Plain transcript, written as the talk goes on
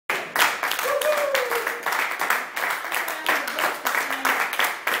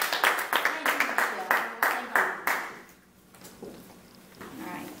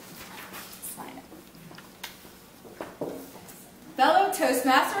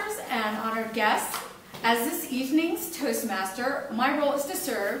and honored guests. As this evening's Toastmaster, my role is to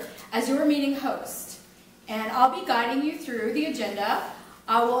serve as your meeting host. And I'll be guiding you through the agenda.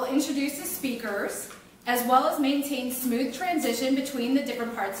 I will introduce the speakers, as well as maintain smooth transition between the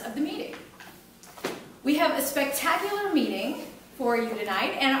different parts of the meeting. We have a spectacular meeting for you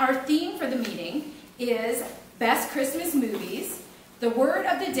tonight, and our theme for the meeting is Best Christmas Movies. The word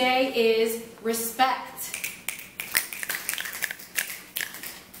of the day is respect.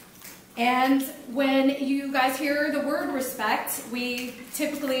 And when you guys hear the word respect, we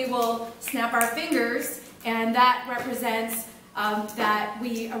typically will snap our fingers, and that represents that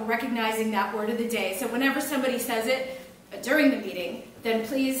we are recognizing that word of the day. So whenever somebody says it during the meeting, then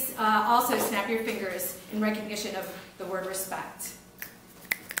please also snap your fingers in recognition of the word respect.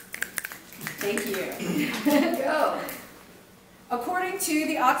 Thank you. Go. According to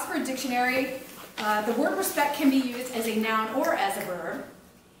the Oxford Dictionary, the word respect can be used as a noun or as a verb.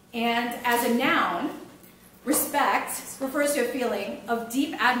 And as a noun, respect refers to a feeling of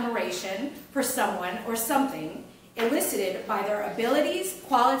deep admiration for someone or something elicited by their abilities,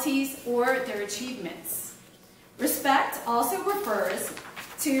 qualities, or their achievements. Respect also refers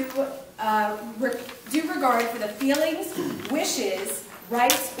to due regard for the feelings, wishes,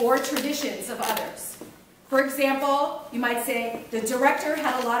 rights, or traditions of others. For example, you might say, the director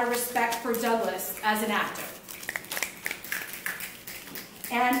had a lot of respect for Douglas as an actor.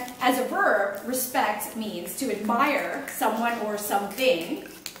 And as a verb, respect means to admire someone or something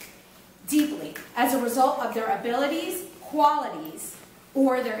deeply as a result of their abilities, qualities,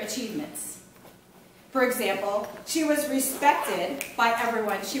 or their achievements. For example, she was respected by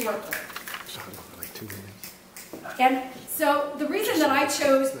everyone she worked with. And so the reason that I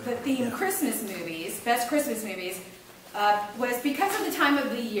chose the theme Christmas movies, best Christmas movies, was because of the time of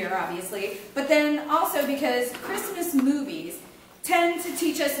the year, obviously, but then also because Christmas movies tend to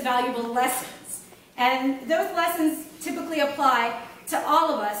teach us valuable lessons. And those lessons typically apply to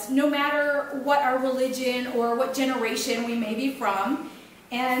all of us, no matter what our religion or what generation we may be from.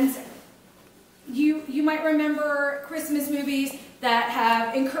 And you might remember Christmas movies that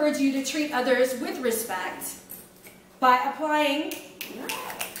have encouraged you to treat others with respect by applying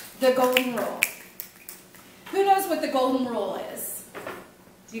the golden rule. Who knows what the golden rule is?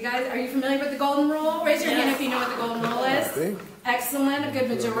 Do you guys, are you familiar with the golden rule? Raise your hand if you know what the golden rule is. Excellent, a good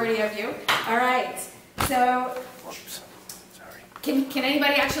majority of you. All right, so can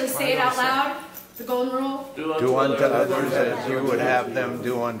anybody actually say it out loud? The golden rule? Do unto others as you would have them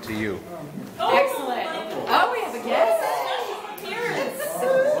do unto you. Excellent. Oh, we have a guest.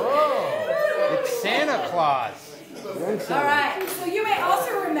 Whoa, it's Santa Claus. All right, so you may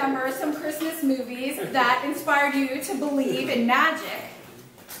also remember some Christmas movies that inspired you to believe in magic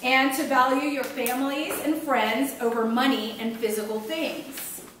and to value your families and friends over money and physical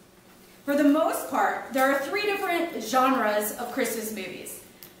things. For the most part, there are 3 different genres of Christmas movies.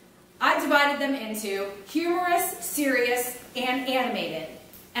 I divided them into humorous, serious, and animated.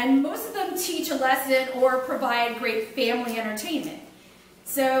 And most of them teach a lesson or provide great family entertainment.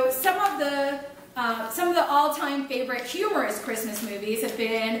 So some of the all-time favorite humorous Christmas movies have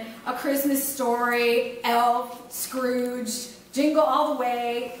been A Christmas Story, Elf, Scrooge, Jingle All the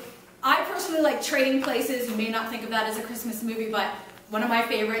Way. I personally like Trading Places. You may not think of that as a Christmas movie, but one of my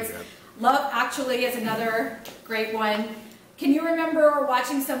favorites. Love Actually is another great one. Can you remember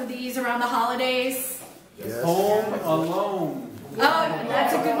watching some of these around the holidays? Yes. Home Alone. Oh,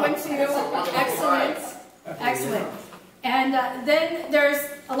 that's a good one too. Excellent. Excellent. And then there's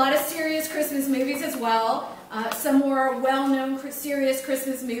a lot of serious Christmas movies as well. Some more well-known serious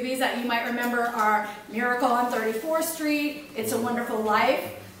Christmas movies that you might remember are Miracle on 34th Street, It's a Wonderful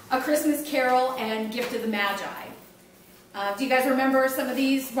Life, A Christmas Carol, and Gift of the Magi. Do you guys remember some of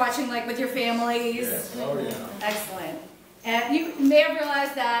these, watching like with your families? Yes. Oh, yeah. Excellent. And you may have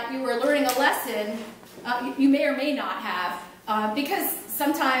realized that you were learning a lesson, you may or may not have, because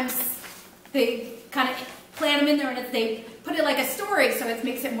sometimes they kind of plant them in there and they put it like a story, so it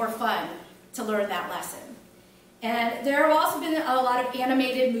makes it more fun to learn that lesson. And there have also been a lot of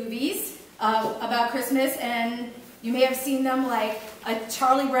animated movies about Christmas, and you may have seen them like A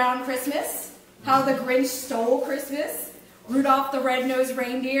Charlie Brown Christmas, How the Grinch Stole Christmas, Rudolph the Red-Nosed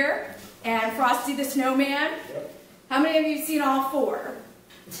Reindeer, and Frosty the Snowman. How many of you have seen all 4?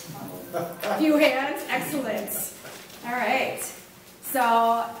 A few hands, excellent. All right.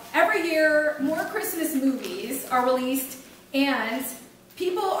 So every year, more Christmas movies are released, and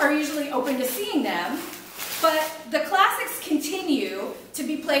people are usually open to seeing them, but the classics continue to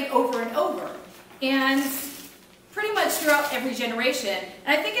be played over and over, and pretty much throughout every generation.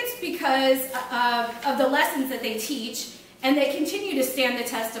 And I think it's because of the lessons that they teach and they continue to stand the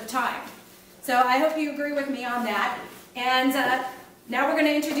test of time. So I hope you agree with me on that. And now we're going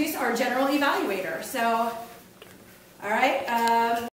to introduce our general evaluator. So, all right.